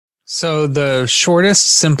So the shortest,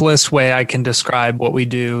 simplest way I can describe what we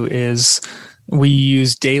do is we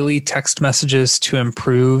use daily text messages to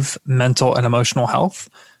improve mental and emotional health.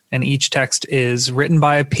 And each text is written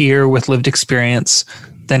by a peer with lived experience,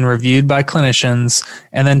 then reviewed by clinicians,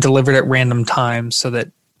 and then delivered at random times so that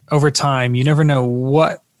over time, you never know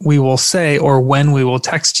what we will say or when we will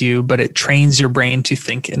text you, but it trains your brain to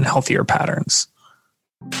think in healthier patterns.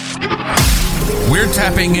 We're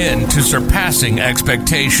tapping into surpassing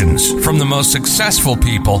expectations from the most successful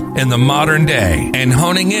people in the modern day and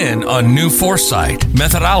honing in on new foresight,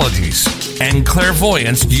 methodologies, and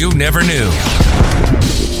clairvoyance you never knew.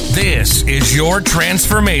 This is your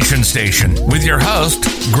Transformation Station with your host,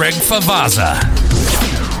 Greg Favazza.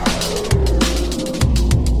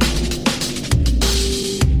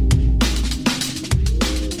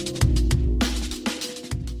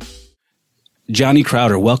 Johnny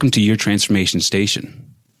Crowder, welcome to your Transformation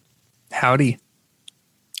Station. Howdy.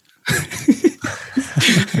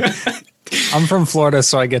 I'm from Florida,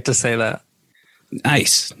 so I get to say that.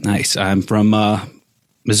 Nice. I'm from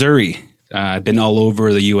Missouri. I've been all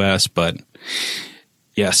over the U.S., but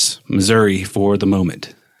yes, Missouri for the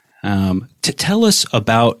moment. To tell us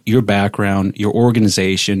about your background, your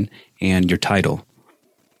organization, and your title.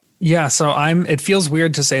 Yeah, so it feels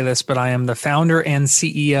weird to say this, but I am the founder and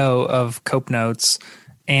CEO of Cope Notes.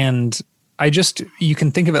 And you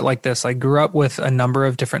can think of it like this. I grew up with a number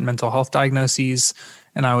of different mental health diagnoses,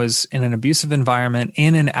 and I was in an abusive environment,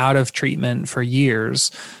 in and out of treatment for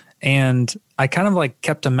years. And I kind of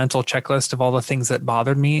kept a mental checklist of all the things that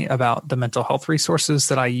bothered me about the mental health resources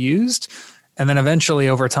that I used. And then eventually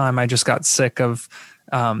over time, I just got sick of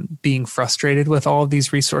being frustrated with all of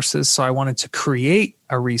these resources. So I wanted to create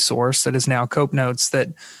a resource that is now Cope Notes that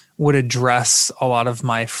would address a lot of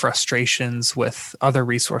my frustrations with other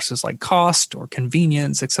resources like cost or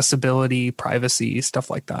convenience, accessibility, privacy, stuff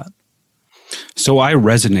like that. So I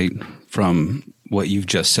resonate from what you've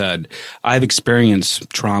just said. I've experienced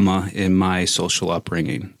trauma in my social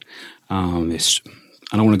upbringing. I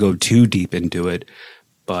don't want to go too deep into it,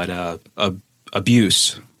 but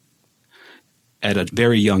abuse at a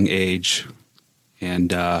very young age,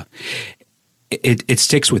 and it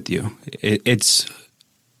sticks with you. It's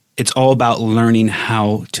all about learning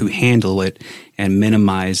how to handle it and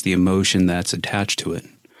minimize the emotion that's attached to it.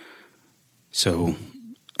 So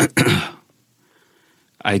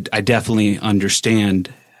I definitely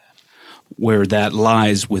understand where that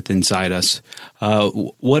lies inside us.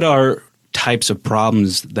 What are types of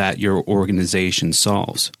problems that your organization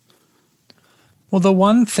solves? Well, the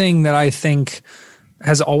one thing that I think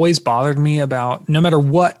has always bothered me about no matter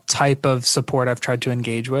what type of support I've tried to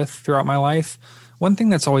engage with throughout my life, one thing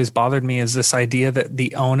that's always bothered me is this idea that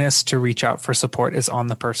the onus to reach out for support is on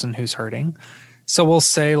the person who's hurting. So we'll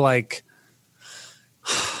say we'll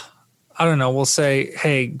say,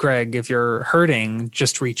 hey, Greg, if you're hurting,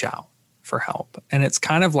 just reach out for help. And it's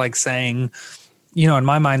kind of like saying, in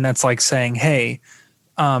my mind, that's like saying, hey,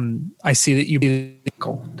 I see that you bleed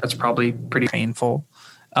ankle. That's probably pretty painful.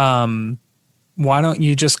 Why don't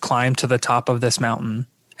you just climb to the top of this mountain?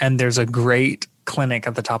 And there's a great clinic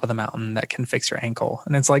at the top of the mountain that can fix your ankle.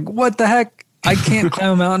 And it's like, what the heck? I can't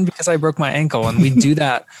climb a mountain because I broke my ankle. And we do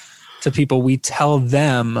that to people. We tell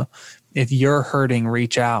them, if you're hurting,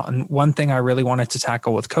 reach out. And one thing I really wanted to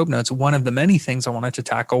tackle with Cope Notes, one of the many things I wanted to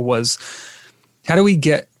tackle was, how do we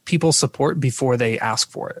get people support before they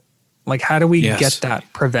ask for it? How do we get that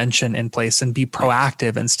prevention in place and be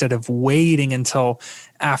proactive instead of waiting until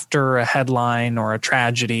after a headline or a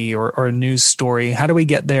tragedy or a news story? How do we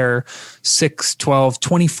get there 6, 12,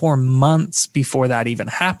 24 months before that even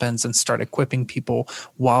happens and start equipping people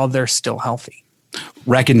while they're still healthy?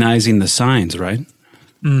 Recognizing the signs, right?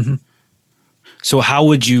 Mm-hmm. So how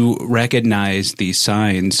would you recognize these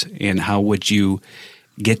signs, and how would you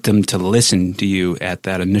get them to listen to you at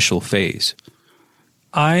that initial phase?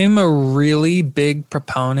 I'm a really big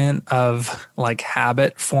proponent of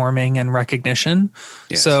habit forming and recognition.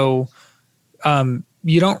 Yes. So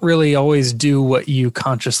you don't really always do what you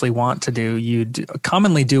consciously want to do. You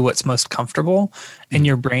commonly do what's most comfortable, and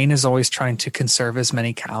your brain is always trying to conserve as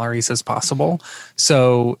many calories as possible.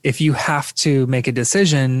 So if you have to make a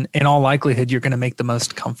decision, in all likelihood, you're going to make the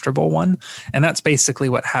most comfortable one. And that's basically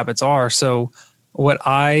what habits are. So what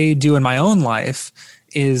I do in my own life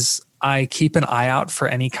is I keep an eye out for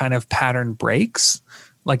any kind of pattern breaks.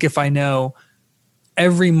 Like if I know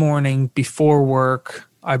every morning before work,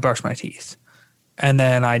 I brush my teeth, and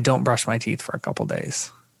then I don't brush my teeth for a couple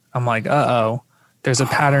days. I'm like, uh-oh, there's a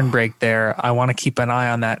pattern break there. I want to keep an eye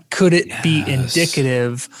on that. Could it be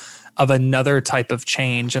indicative of another type of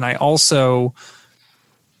change? And I also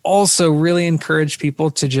also really encourage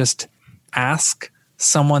people to just ask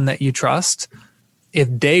someone that you trust if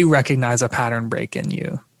they recognize a pattern break in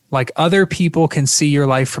you. Like, other people can see your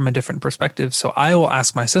life from a different perspective. So I will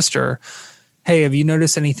ask my sister, hey, have you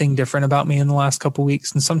noticed anything different about me in the last couple of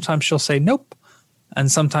weeks? And sometimes she'll say, nope.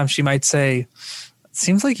 And sometimes she might say, it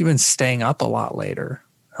seems like you've been staying up a lot later.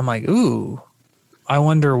 I'm like, ooh, I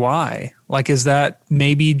wonder why. Like, is that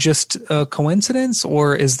maybe just a coincidence,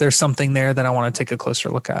 or is there something there that I want to take a closer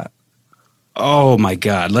look at? Oh my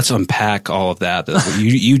God. Let's unpack all of that.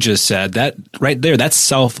 You just said that right there. That's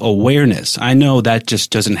self-awareness. I know that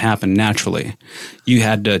just doesn't happen naturally. You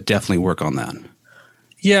had to definitely work on that.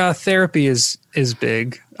 Yeah, therapy is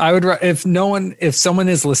big. I would, if someone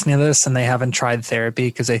is listening to this and they haven't tried therapy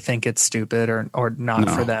because they think it's stupid or not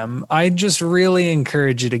for them, I just really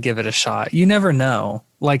encourage you to give it a shot. You never know.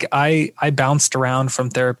 Like, I bounced around from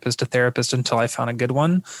therapist to therapist until I found a good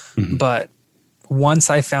one. Mm-hmm. But once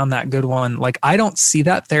I found that good one, like, I don't see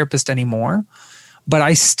that therapist anymore, but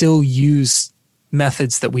I still use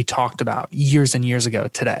methods that we talked about years and years ago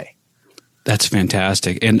today. That's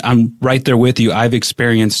fantastic. And I'm right there with you. I've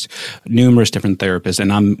experienced numerous different therapists,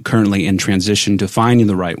 and I'm currently in transition to finding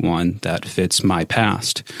the right one that fits my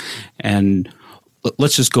past. And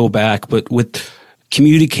let's just go back, but with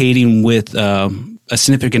communicating with a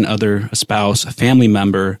significant other, a spouse, a family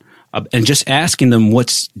member, and just asking them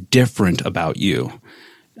what's different about you.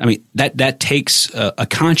 I mean, that takes a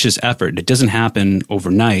conscious effort. It doesn't happen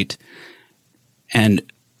overnight. And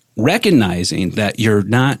recognizing that you're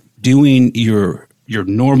not doing your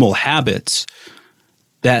normal habits,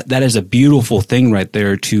 that is a beautiful thing right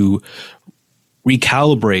there, to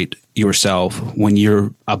recalibrate yourself when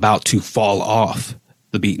you're about to fall off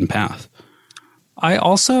the beaten path. I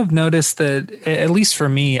also have noticed that, at least for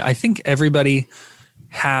me, I think everybody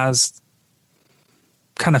has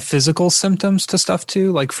kind of physical symptoms to stuff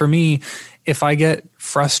too. Like, for me, if I get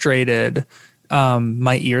frustrated,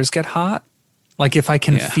 my ears get hot. Like, if I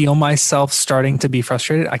can feel myself starting to be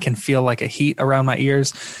frustrated, I can feel like a heat around my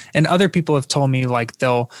ears. And other people have told me, like,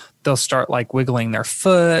 they'll start like wiggling their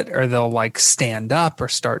foot, or they'll like stand up or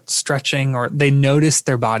start stretching, or they notice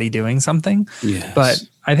their body doing something. Yes. But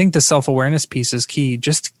I think the self-awareness piece is key.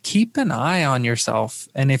 Just keep an eye on yourself.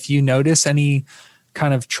 And if you notice any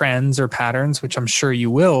kind of trends or patterns, which I'm sure you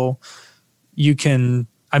will, you can,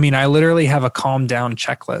 I mean, I literally have a calm down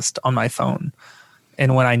checklist on my phone.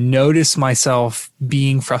 And when I notice myself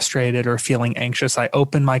being frustrated or feeling anxious, I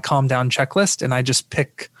open my calm down checklist and I just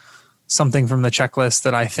pick something from the checklist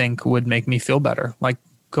that I think would make me feel better, like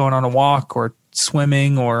going on a walk or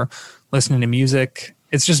swimming or listening to music.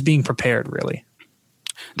 It's just being prepared, really.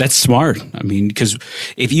 That's smart. I mean, because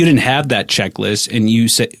if you didn't have that checklist, and you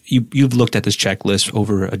said you've looked at this checklist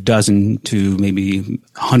over a dozen to maybe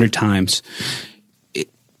 100 times,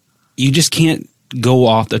 you just can't go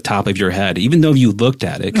off the top of your head, even though you looked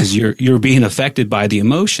at it, because you're being affected by the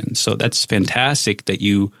emotions. So that's fantastic that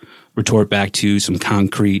you retort back to some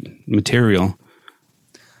concrete material.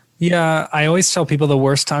 Yeah, I always tell people the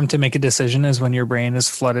worst time to make a decision is when your brain is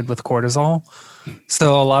flooded with cortisol.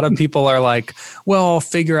 So a lot of people are like, well, I'll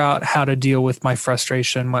figure out how to deal with my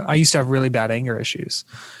frustration. I used to have really bad anger issues.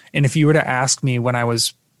 And if you were to ask me when I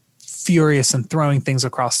was furious and throwing things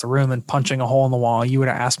across the room and punching a hole in the wall, you would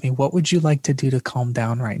have asked me, what would you like to do to calm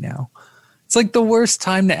down right now? It's like the worst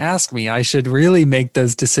time to ask me. I should really make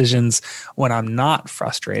those decisions when I'm not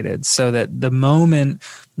frustrated, so that the moment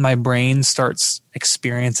my brain starts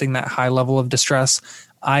experiencing that high level of distress,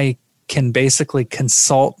 I can basically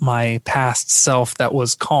consult my past self that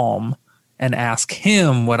was calm and ask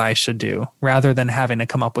him what I should do, rather than having to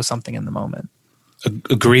come up with something in the moment.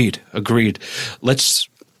 Agreed. Let's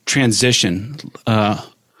transition.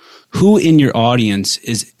 Who in your audience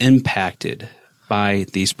is impacted by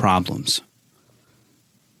these problems?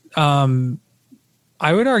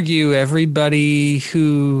 I would argue everybody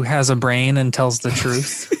who has a brain and tells the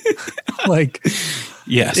truth. Like,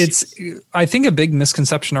 yes, I think a big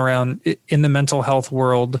misconception around in the mental health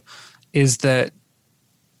world is that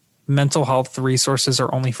mental health resources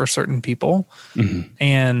are only for certain people. Mm-hmm.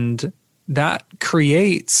 And that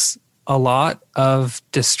creates a lot of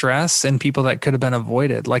distress in people that could have been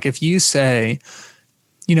avoided. Like, if you say,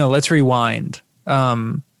 let's rewind.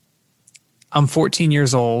 I'm 14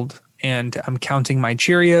 years old and I'm counting my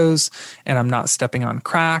Cheerios and I'm not stepping on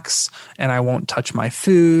cracks and I won't touch my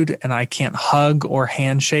food and I can't hug or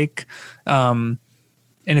handshake. And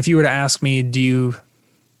if you were to ask me,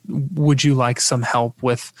 would you like some help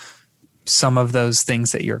with some of those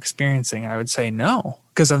things that you're experiencing? I would say no,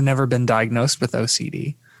 because I've never been diagnosed with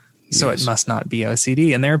OCD. So it must not be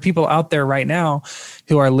OCD. And there are people out there right now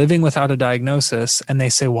who are living without a diagnosis and they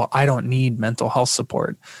say, well, I don't need mental health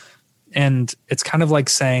support. And it's kind of like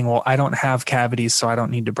saying, well, I don't have cavities, so I don't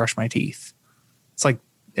need to brush my teeth. It's like,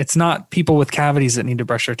 it's not people with cavities that need to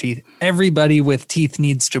brush their teeth. Everybody with teeth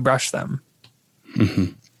needs to brush them. Mm-hmm.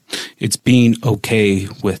 It's being okay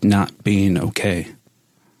with not being okay.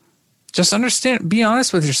 Just understand, be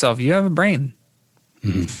honest with yourself. You have a brain.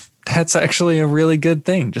 Mm-hmm. That's actually a really good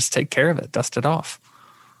thing. Just take care of it. Dust it off.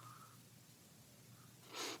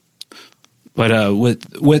 But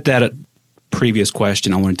with that previous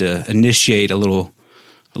question, I wanted to initiate a little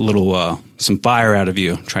some fire out of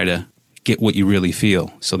you. Try to get what you really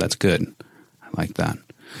feel. So that's good. I like that.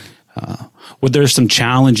 Were there some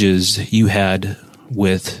challenges you had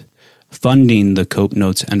with funding the Cope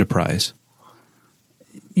Notes enterprise?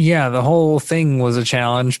 Yeah, the whole thing was a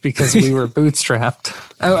challenge because we were bootstrapped.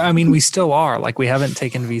 I mean, we still are. Like, we haven't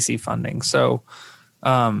taken VC funding. So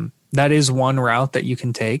that is one route that you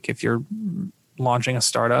can take if you're launching a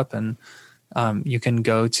startup, and you can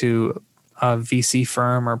go to a VC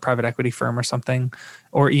firm or private equity firm or something,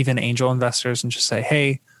 or even angel investors, and just say,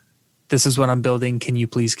 hey, this is what I'm building. Can you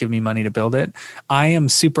please give me money to build it? I am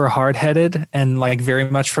super hard-headed and like very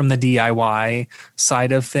much from the DIY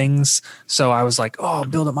side of things. So I was like, oh, I'll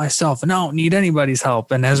build it myself and I don't need anybody's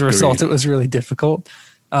help. And as a result, it was really difficult.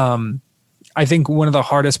 I think one of the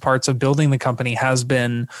hardest parts of building the company has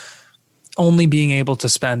been only being able to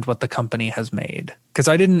spend what the company has made. Because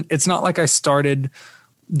it's not like I started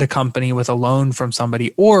the company with a loan from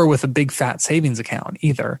somebody or with a big fat savings account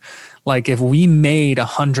either. Like, if we made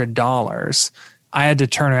 $100, I had to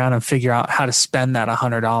turn around and figure out how to spend that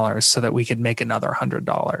 $100 so that we could make another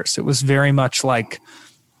 $100. It was very much like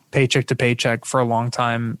paycheck to paycheck for a long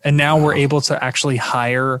time. And now we're able to actually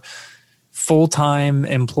hire full-time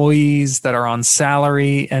employees that are on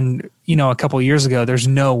salary. And, a couple of years ago, there's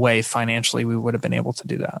no way financially we would have been able to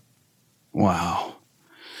do that. Wow.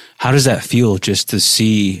 How does that feel just to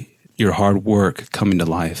see your hard work coming to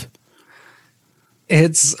life?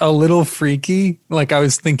 It's a little freaky. Like, I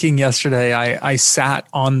was thinking yesterday, I sat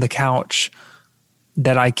on the couch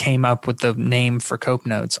that I came up with the name for Cope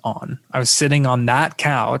Notes on. I was sitting on that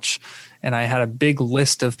couch and I had a big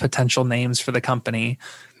list of potential names for the company.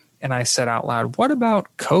 And I said out loud, what about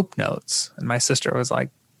Cope Notes? And my sister was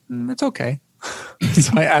like, it's okay.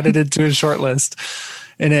 So I added it to a short list.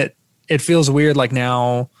 And it feels weird, like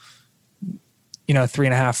now,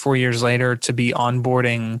 3.5, 4 years later, to be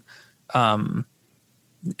onboarding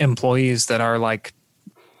employees that are like,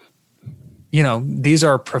 these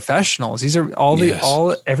are professionals. These are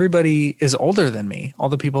everybody is older than me, all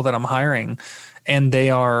the people that I'm hiring, and they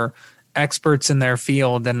are experts in their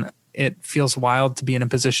field. And it feels wild to be in a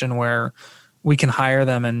position where we can hire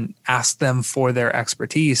them and ask them for their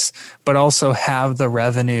expertise, but also have the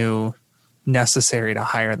revenue necessary to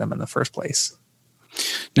hire them in the first place.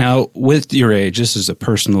 Now, with your age, this is a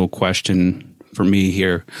personal question for me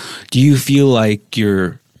here. Do you feel like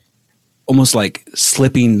you're almost like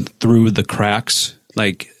slipping through the cracks?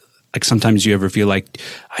 Like sometimes you ever feel like,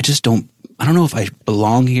 I don't know if I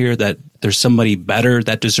belong here, that there's somebody better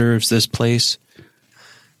that deserves this place?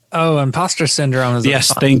 Oh, imposter syndrome is a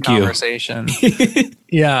fun conversation.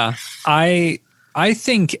 Yeah. I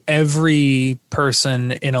think every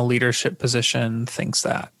person in a leadership position thinks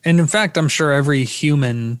that. And in fact, I'm sure every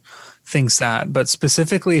human thinks that. But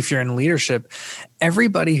specifically, if you're in leadership,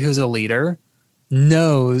 everybody who's a leader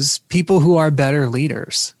knows people who are better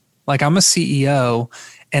leaders. Like, I'm a CEO,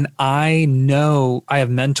 and I know I have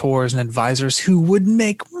mentors and advisors who would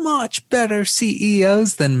make much better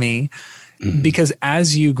CEOs than me. Mm-hmm. Because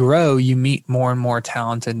as you grow, you meet more and more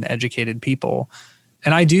talented and educated people.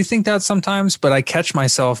 And I do think that sometimes, but I catch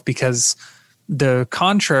myself because the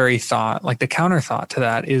contrary thought, like the counter thought to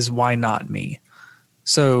that, is why not me?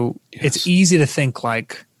 So It's easy to think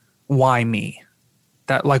like, why me?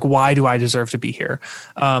 That, like, why do I deserve to be here?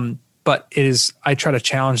 But I try to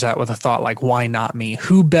challenge that with a thought like, why not me?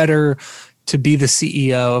 Who better to be the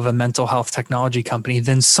CEO of a mental health technology company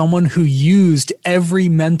than someone who used every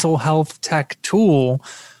mental health tech tool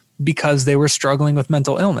because they were struggling with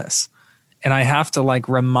mental illness? And I have to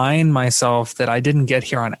remind myself that I didn't get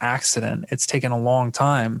here on accident. It's taken a long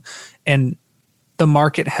time. And the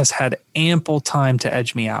market has had ample time to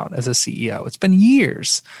edge me out as a CEO. It's been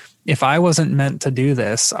years. If I wasn't meant to do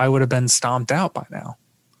this, I would have been stomped out by now.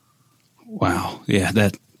 Wow. Yeah,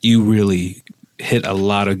 that you really hit a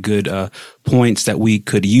lot of good points that we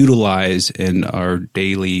could utilize in our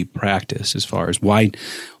daily practice as far as why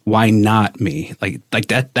not me? Like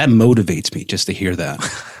that motivates me just to hear that.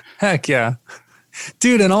 Heck yeah.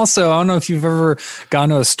 Dude, and also, I don't know if you've ever gone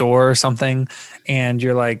to a store or something and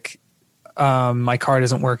you're like, my card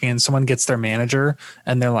isn't working, and someone gets their manager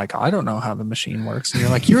and they're like, I don't know how the machine works. And you're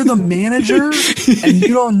like, you're the manager and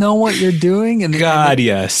you don't know what you're doing. And God,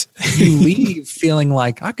 yes. You leave feeling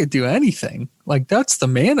like I could do anything. Like, that's the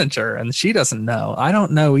manager and she doesn't know. I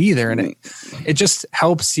don't know either. And it just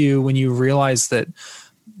helps you when you realize that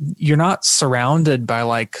you're not surrounded by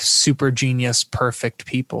like super genius, perfect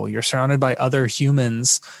people. You're surrounded by other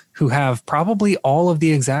humans who have probably all of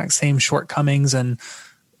the exact same shortcomings and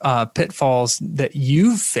pitfalls that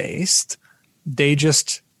you've faced. They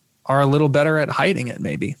just are a little better at hiding it,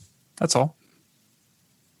 maybe. That's all.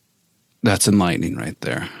 That's enlightening right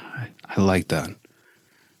there. I like that.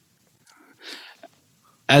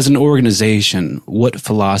 As an organization, what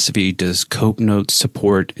philosophy does Cope Notes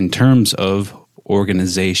support in terms of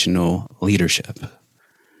organizational leadership?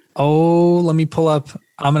 Oh, let me pull up.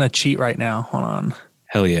 I'm going to cheat right now. Hold on.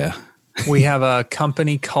 Hell yeah. We have a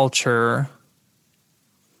company culture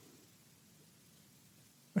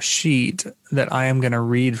sheet that I am going to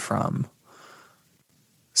read from.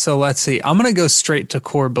 So let's see. I'm going to go straight to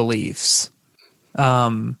core beliefs.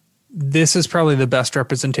 This is probably the best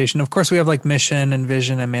representation. Of course, we have like mission and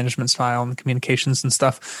vision and management style and communications and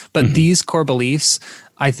stuff. But these core beliefs,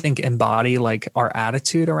 I think, embody like our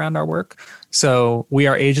attitude around our work. So we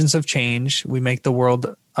are agents of change. We make the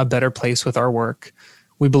world a better place with our work.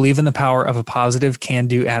 We believe in the power of a positive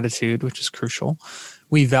can-do attitude, which is crucial.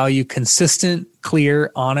 We value consistent,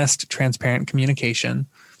 clear, honest, transparent communication.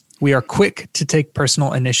 We are quick to take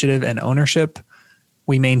personal initiative and ownership.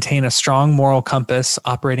 We maintain a strong moral compass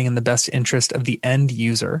operating in the best interest of the end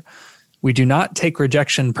user. We do not take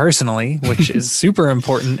rejection personally, which is super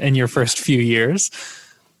important in your first few years.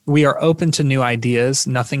 We are open to new ideas.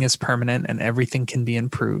 Nothing is permanent and everything can be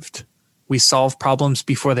improved. We solve problems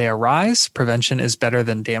before they arise. Prevention is better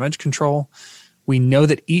than damage control. We know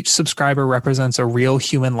that each subscriber represents a real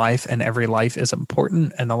human life and every life is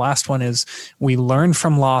important. And the last one is we learn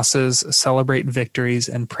from losses, celebrate victories,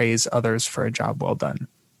 and praise others for a job well done.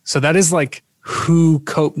 So that is like who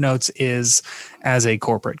Cope Notes is as a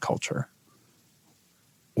corporate culture.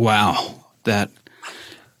 Wow.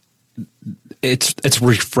 It's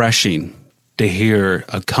refreshing to hear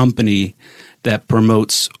a company that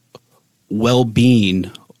promotes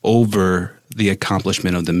well-being over the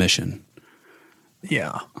accomplishment of the mission.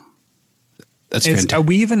 Yeah. That's fantastic.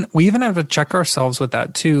 We even have to check ourselves with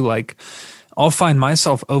that too. Like, I'll find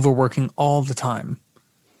myself overworking all the time.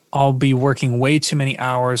 I'll be working way too many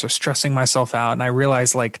hours or stressing myself out. And I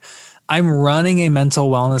realize like I'm running a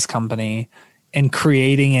mental wellness company and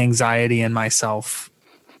creating anxiety in myself.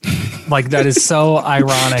 Like, that is so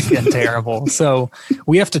ironic and terrible. So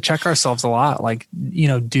we have to check ourselves a lot. Like,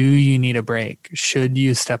 do you need a break? Should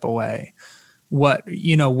you step away? What,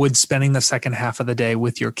 would spending the second half of the day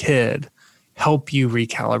with your kid help you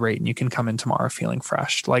recalibrate and you can come in tomorrow feeling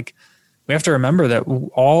fresh? Like, we have to remember that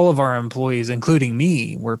all of our employees, including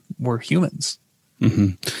me, we're humans.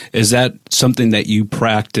 Mm-hmm. Is that something that you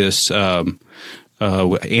practice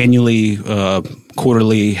annually,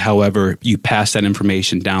 quarterly, however you pass that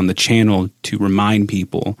information down the channel to remind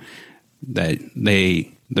people that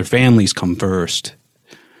their families come first?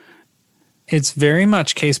 It's very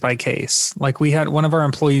much case by case. Like, we had one of our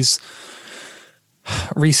employees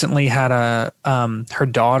recently had her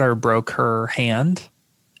daughter broke her hand,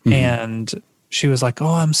 and she was like,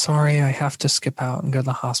 "Oh, I'm sorry, I have to skip out and go to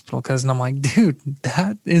the hospital." And I'm like, dude,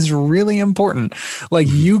 that is really important. Like,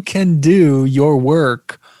 you can do your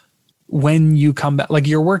work when you come back. Like,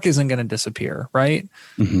 your work isn't going to disappear, right?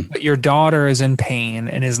 But your daughter is in pain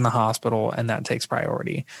and is in the hospital, and that takes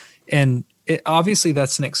priority. And obviously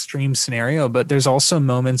that's an extreme scenario, but there's also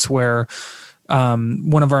moments where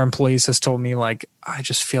one of our employees has told me, like, I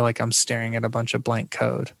just feel like I'm staring at a bunch of blank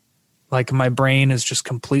code. Like, my brain is just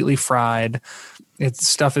completely fried.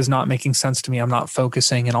 Stuff is not making sense to me. I'm not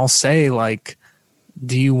focusing. And I'll say, like,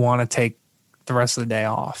 do you want to take the rest of the day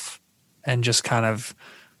off and just kind of,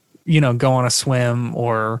 go on a swim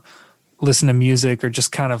or listen to music or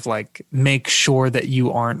just kind of like make sure that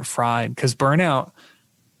you aren't fried? Because burnout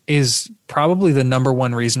is probably the number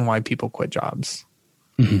one reason why people quit jobs.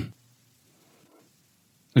 Mm-hmm.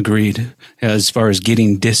 Agreed. As far as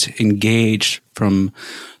getting disengaged from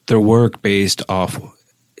their work based off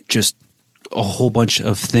just a whole bunch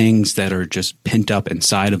of things that are just pent up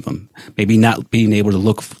inside of them. Maybe not being able to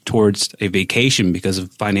look towards a vacation because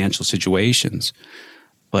of financial situations,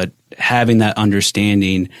 but having that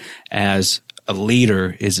understanding as a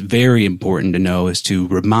leader is very important to know, is to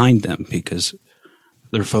remind them, because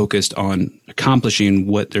they're focused on accomplishing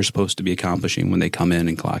what they're supposed to be accomplishing when they come in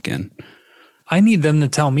and clock in. I need them to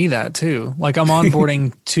tell me that too. Like I'm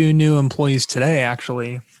onboarding 2 new employees today,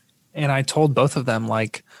 actually. And I told both of them,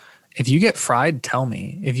 like, if you get fried, tell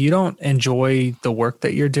me. If you don't enjoy the work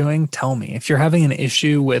that you're doing, tell me. If you're having an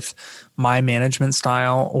issue with my management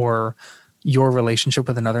style or your relationship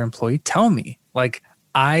with another employee, tell me. Like,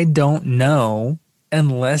 I don't know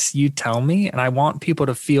unless you tell me. And I want people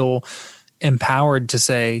to feel empowered to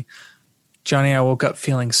say, Johnny, I woke up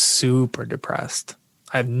feeling super depressed.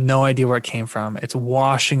 I have no idea where it came from. It's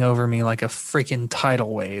washing over me like a freaking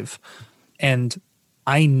tidal wave. And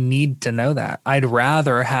I need to know that. I'd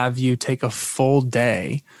rather have you take a full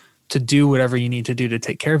day to do whatever you need to do to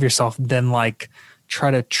take care of yourself than like try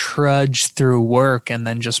to trudge through work and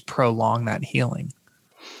then just prolong that healing.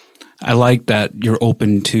 I like that you're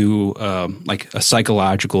open to like a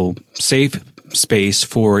psychological safe space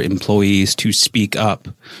for employees to speak up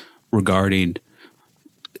regarding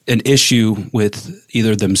an issue with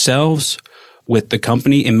either themselves, with the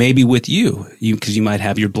company, and maybe with you, because you might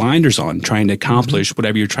have your blinders on trying to accomplish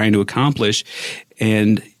whatever you're trying to accomplish,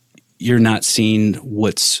 and you're not seeing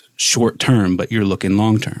what's short term, but you're looking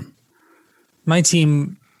long term. My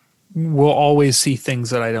team will always see things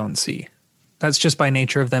that I don't see. That's just by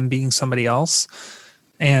nature of them being somebody else.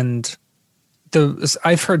 And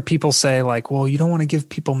I've heard people say like, well, you don't want to give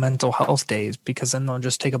people mental health days because then they'll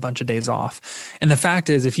just take a bunch of days off. And the fact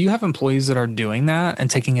is, if you have employees that are doing that and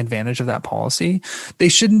taking advantage of that policy, they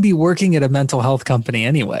shouldn't be working at a mental health company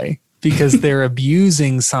anyway, because they're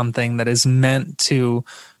abusing something that is meant to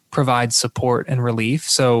provide support and relief.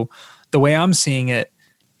 So the way I'm seeing it,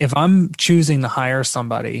 if I'm choosing to hire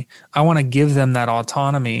somebody, I want to give them that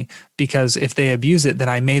autonomy, because if they abuse it, then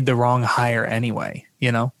I made the wrong hire anyway,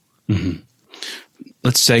 you know? Mm-hmm.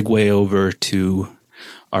 Let's segue over to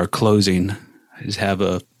our closing. I just have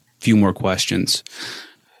a few more questions.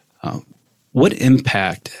 What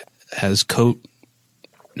impact has Coat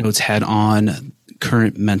Notes had on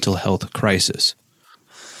current mental health crisis?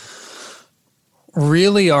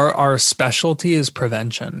 Really, our specialty is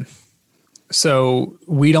prevention. So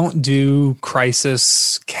we don't do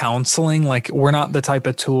crisis counseling. Like, we're not the type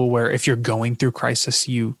of tool where if you're going through crisis,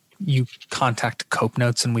 you contact Cope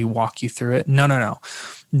Notes and we walk you through it. No.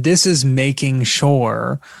 This is making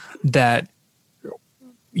sure that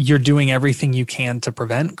you're doing everything you can to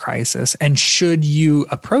prevent crisis. And should you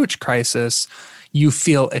approach crisis, you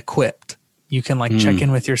feel equipped. You can check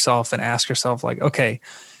in with yourself and ask yourself like, okay,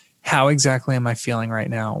 how exactly am I feeling right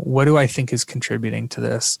now? What do I think is contributing to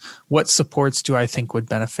this? What supports do I think would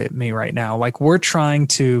benefit me right now? Like, we're trying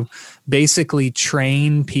to basically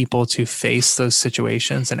train people to face those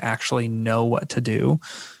situations and actually know what to do.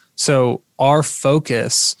 So our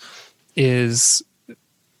focus is,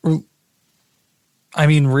 I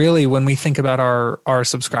mean, really, when we think about our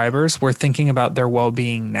subscribers, we're thinking about their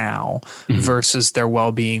well-being now versus their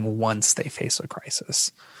well-being once they face a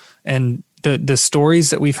crisis. And the stories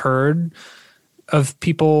that we've heard of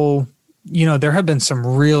people, you know, there have been some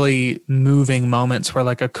really moving moments where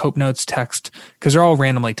like a Cope Notes text, because they're all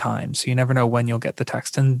randomly timed, so you never know when you'll get the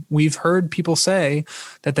text. And we've heard people say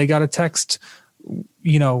that they got a text,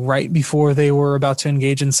 you know, right before they were about to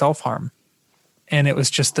engage in self-harm. And it was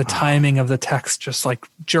just the timing of the text just like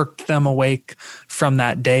jerked them awake from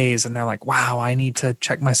that daze. And they're like, wow, I need to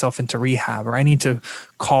check myself into rehab, or I need to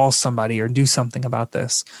call somebody or do something about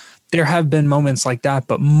this. There have been moments like that,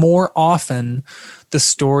 but more often the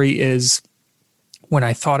story is when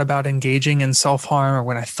I thought about engaging in self-harm, or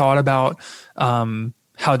when I thought about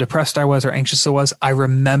how depressed I was or anxious I was, I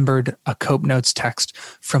remembered a Cope Notes text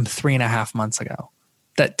from 3.5 months ago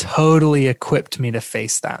that totally equipped me to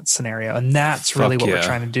face that scenario. And that's really what we're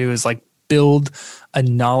trying to do, is like build a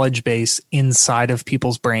knowledge base inside of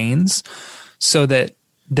people's brains so that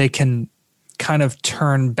they can kind of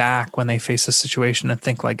turn back when they face a situation and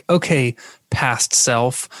think like, okay, past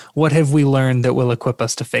self, what have we learned that will equip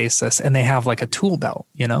us to face this? And they have like a tool belt,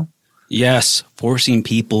 you know? Yes, forcing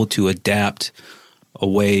people to adapt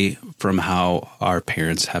away from how our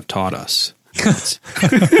parents have taught us.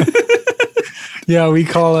 Yeah, we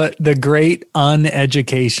call it the great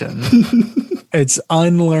uneducation. It's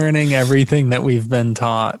unlearning everything that we've been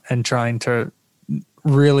taught and trying to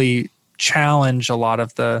really challenge a lot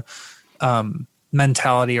of the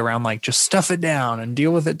mentality around like, just stuff it down and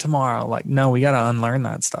deal with it tomorrow. Like, no, we got to unlearn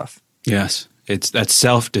that stuff. Yes. It's that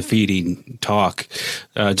self-defeating talk.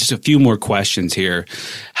 Just a few more questions here.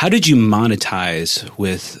 How did you monetize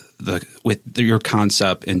with your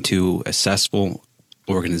concept into a successful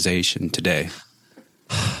organization today?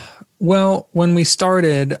 Well, when we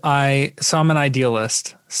started, I'm an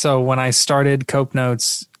idealist. So when I started Cope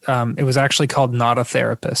Notes, it was actually called Not a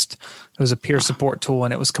Therapist. It was a peer support tool,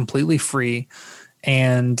 and it was completely free.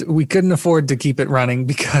 And we couldn't afford to keep it running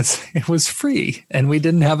because it was free and we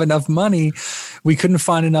didn't have enough money. We couldn't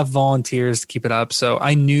find enough volunteers to keep it up. So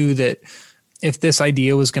I knew that if this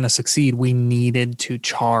idea was going to succeed, we needed to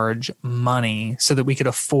charge money so that we could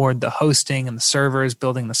afford the hosting and the servers,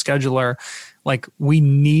 building the scheduler. Like, we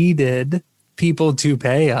needed people to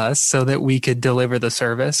pay us so that we could deliver the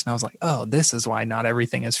service. And I was like, oh, this is why not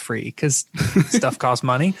everything is free, because stuff costs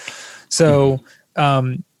money. So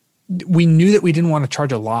we knew that we didn't want to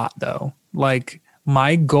charge a lot, though. Like,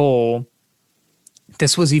 my goal,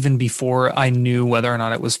 this was even before I knew whether or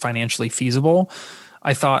not it was financially feasible.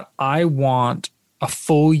 I thought, I want a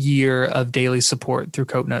full year of daily support through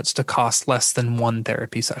Cope Notes to cost less than one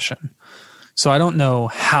therapy session. So I don't know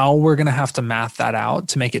how we're going to have to math that out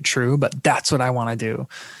to make it true, but that's what I want to do.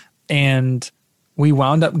 And we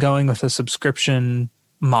wound up going with a subscription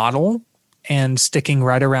model and sticking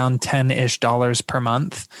right around $10-ish per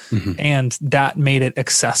month. Mm-hmm. And that made it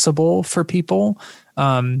accessible for people.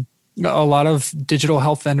 A lot of digital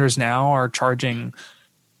health vendors now are charging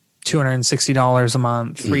 $260 a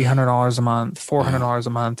month, $300 a month, $400 a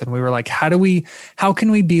month. And we were like, how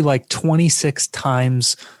can we be like 26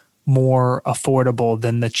 times more affordable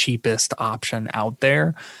than the cheapest option out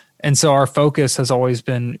there? And so our focus has always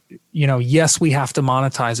been, yes, we have to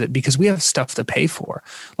monetize it because we have stuff to pay for.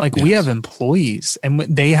 Like, we have employees and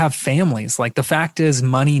they have families. Like, the fact is,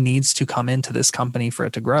 money needs to come into this company for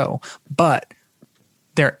it to grow, but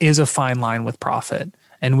there is a fine line with profit.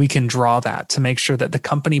 And we can draw that to make sure that the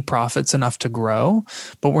company profits enough to grow,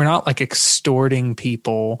 but we're not like extorting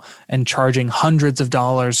people and charging hundreds of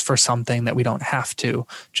dollars for something that we don't have to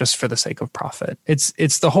just for the sake of profit.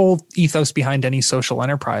 It's the whole ethos behind any social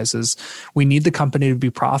enterprise is we need the company to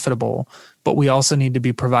be profitable, but we also need to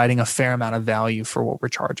be providing a fair amount of value for what we're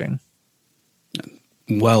charging.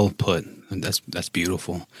 Well put. That's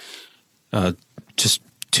beautiful. Just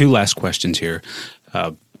two last questions here.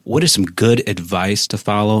 What is some good advice to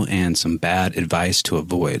follow and some bad advice to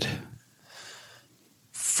avoid?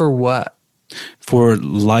 For what? For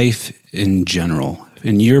life in general.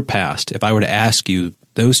 In your past, if I were to ask you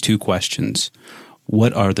those two questions,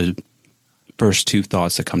 what are the first two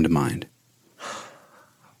thoughts that come to mind?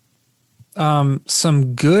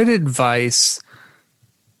 Some good advice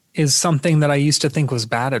is something that I used to think was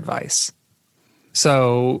bad advice.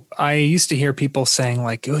 So I used to hear people saying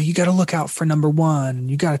like, oh, you got to look out for number one.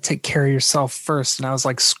 You got to take care of yourself first. And I was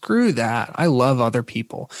like, screw that. I love other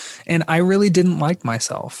people. And I really didn't like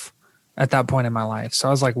myself at that point in my life. So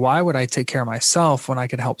I was like, why would I take care of myself when I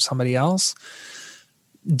could help somebody else?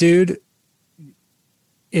 Dude,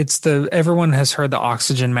 everyone has heard the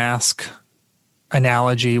oxygen mask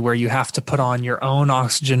analogy where you have to put on your own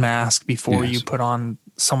oxygen mask before you put on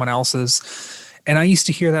someone else's. And I used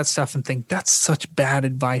to hear that stuff and think that's such bad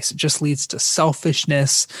advice. It just leads to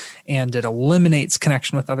selfishness and it eliminates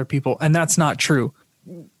connection with other people. And that's not true.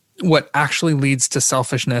 What actually leads to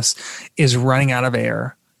selfishness is running out of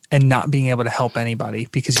air and not being able to help anybody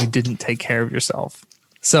because you didn't take care of yourself.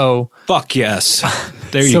 So fuck yes.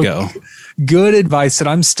 There you go. Good advice that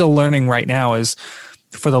I'm still learning right now is,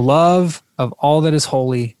 for the love of all that is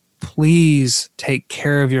holy, please take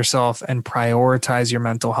care of yourself and prioritize your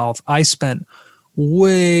mental health. I spent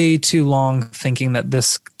way too long thinking that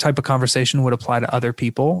this type of conversation would apply to other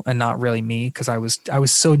people and not really me, because I was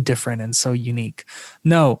so different and so unique.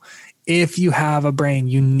 No, if you have a brain,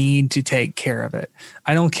 you need to take care of it.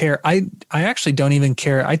 I don't care. I actually don't even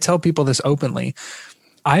care. I tell people this openly.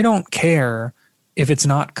 I don't care if it's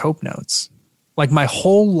not Cope Notes. Like, my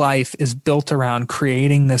whole life is built around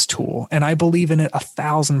creating this tool, and I believe in it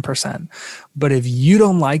 1,000%. But if you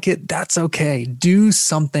don't like it, that's okay. Do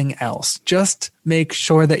something else. Just make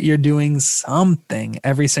sure that you're doing something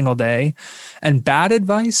every single day. And bad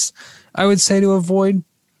advice, I would say to avoid.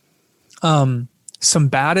 Some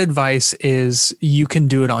bad advice is you can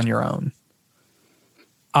do it on your own.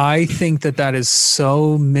 I think that is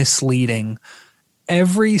so misleading.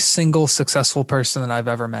 Every single successful person that I've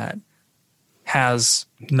ever met has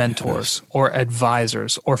mentors or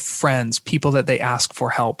advisors or friends, people that they ask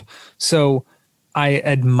for help. So I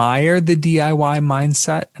admire the DIY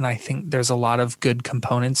mindset, and I think there's a lot of good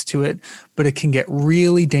components to it, but it can get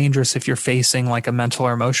really dangerous if you're facing like a mental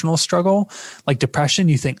or emotional struggle, like depression.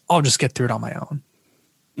 You think, I'll just get through it on my own.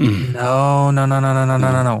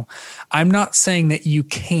 No. I'm not saying that you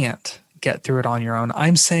can't get through it on your own.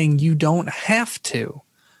 I'm saying you don't have to.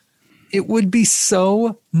 It would be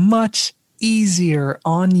so much easier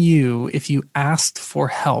on you if you asked for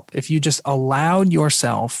help, if you just allowed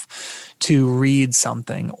yourself to read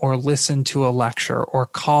something or listen to a lecture or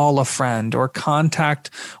call a friend or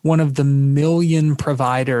contact one of the million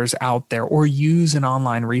providers out there or use an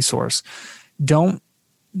online resource. Don't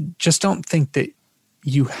think that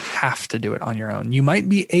you have to do it on your own. You might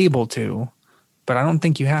be able to, but I don't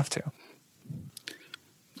think you have to.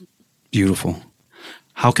 Beautiful.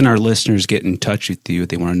 How can our listeners get in touch with you if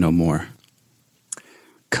they want to know more?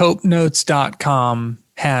 CopeNotes.com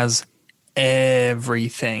has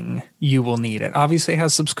everything you will need. It obviously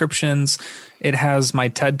has subscriptions. It has my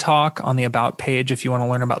TED Talk on the About page if you want to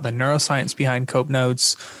learn about the neuroscience behind Cope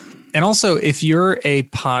Notes. And also, if you're a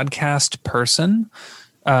podcast person,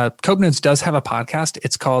 Cope Notes does have a podcast.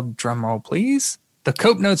 It's called, drumroll please, the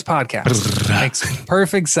Cope Notes Podcast. Makes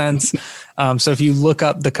perfect sense. So if you look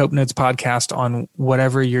up the Cope Notes Podcast on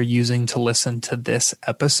whatever you're using to listen to this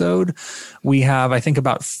episode, we have, I think,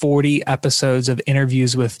 about 40 episodes of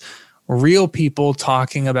interviews with real people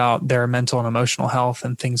talking about their mental and emotional health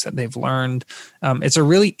and things that they've learned. It's a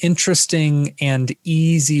really interesting and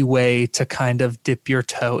easy way to kind of dip your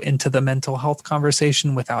toe into the mental health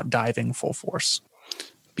conversation without diving full force.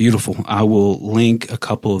 Beautiful. I will link a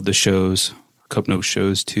couple of the shows, Cope Notes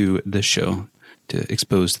shows, to this show to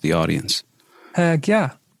expose to the audience. Heck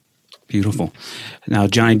yeah. Beautiful. Now,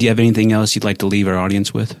 Johnny, do you have anything else you'd like to leave our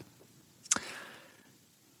audience with?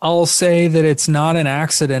 I'll say that it's not an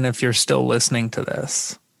accident if you're still listening to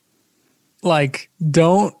this. Like,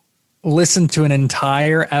 don't listen to an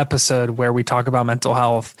entire episode where we talk about mental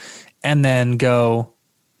health and then go,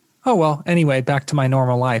 oh, well, anyway, back to my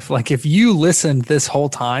normal life. Like, if you listened this whole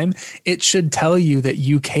time, it should tell you that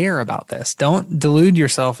you care about this. Don't delude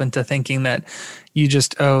yourself into thinking that you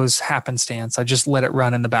just, oh, it's happenstance. I just let it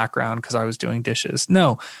run in the background because I was doing dishes.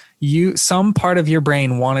 No, some part of your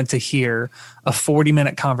brain wanted to hear a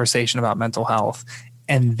 40-minute conversation about mental health,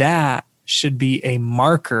 and that should be a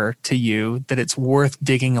marker to you that it's worth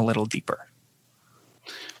digging a little deeper.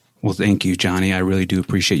 Well, thank you, Johnny. I really do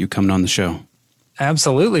appreciate you coming on the show.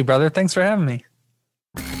 Absolutely, brother. Thanks for having me.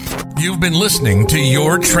 You've been listening to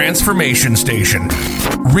Your Transformation Station,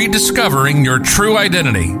 rediscovering your true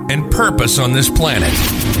identity and purpose on this planet.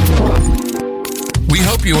 We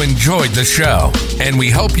hope you enjoyed the show, and we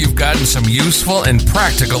hope you've gotten some useful and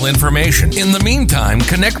practical information. In the meantime,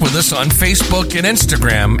 connect with us on Facebook and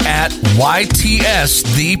Instagram at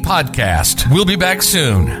YTS The Podcast. We'll be back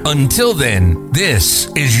soon. Until then, this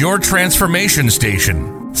is Your Transformation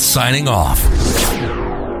Station, signing off.